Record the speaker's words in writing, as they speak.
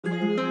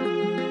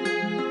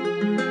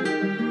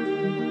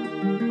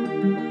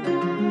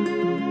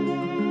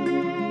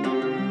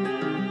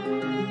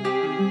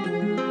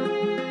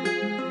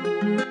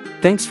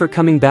Thanks for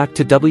coming back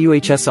to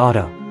WHS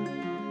Auto.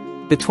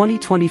 The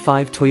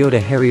 2025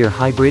 Toyota Harrier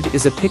Hybrid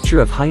is a picture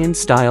of high-end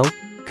style,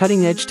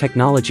 cutting-edge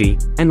technology,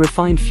 and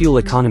refined fuel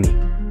economy.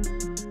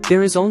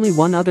 There is only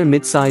one other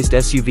mid-sized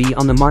SUV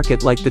on the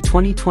market like the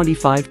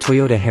 2025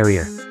 Toyota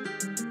Harrier.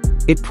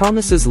 It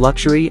promises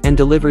luxury and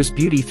delivers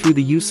beauty through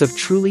the use of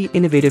truly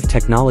innovative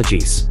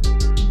technologies.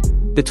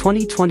 The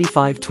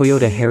 2025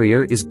 Toyota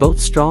Harrier is both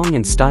strong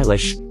and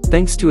stylish,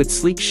 thanks to its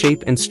sleek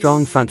shape and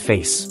strong front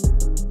face.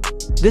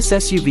 This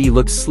SUV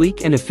looks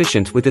sleek and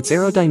efficient with its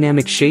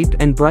aerodynamic shape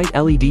and bright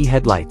LED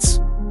headlights.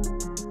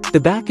 The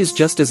back is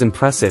just as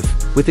impressive,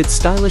 with its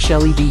stylish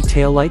LED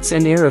taillights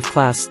and air of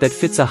class that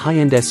fits a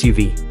high-end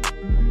SUV.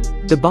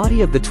 The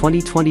body of the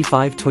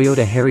 2025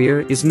 Toyota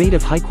Harrier is made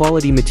of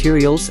high-quality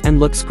materials and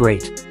looks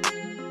great.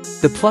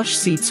 The plush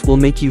seats will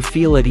make you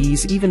feel at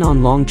ease even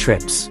on long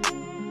trips.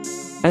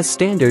 As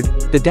standard,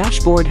 the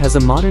dashboard has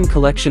a modern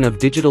collection of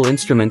digital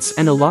instruments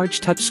and a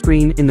large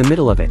touchscreen in the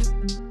middle of it.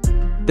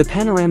 The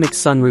panoramic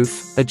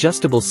sunroof,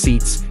 adjustable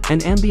seats,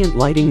 and ambient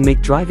lighting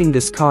make driving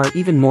this car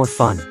even more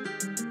fun.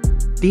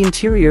 The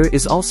interior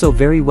is also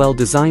very well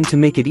designed to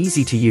make it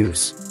easy to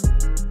use.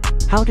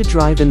 How to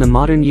drive in the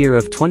modern year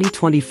of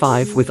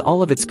 2025 with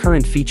all of its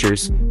current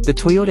features, the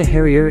Toyota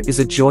Harrier is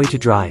a joy to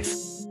drive.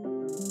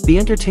 The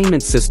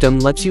entertainment system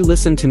lets you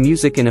listen to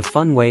music in a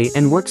fun way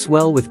and works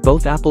well with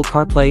both Apple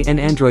CarPlay and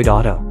Android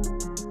Auto.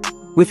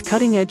 With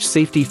cutting-edge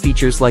safety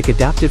features like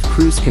adaptive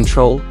cruise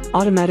control,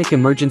 automatic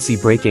emergency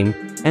braking,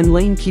 and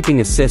lane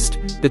keeping assist,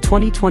 the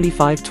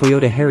 2025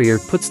 Toyota Harrier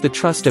puts the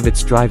trust of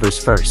its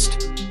drivers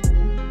first.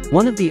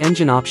 One of the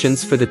engine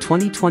options for the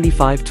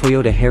 2025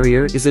 Toyota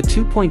Harrier is a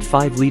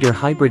 2.5-liter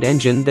hybrid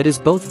engine that is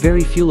both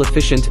very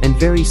fuel-efficient and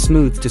very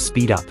smooth to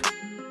speed up.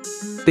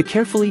 The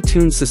carefully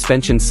tuned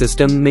suspension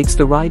system makes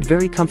the ride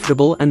very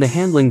comfortable and the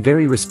handling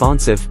very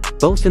responsive,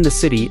 both in the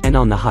city and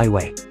on the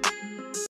highway.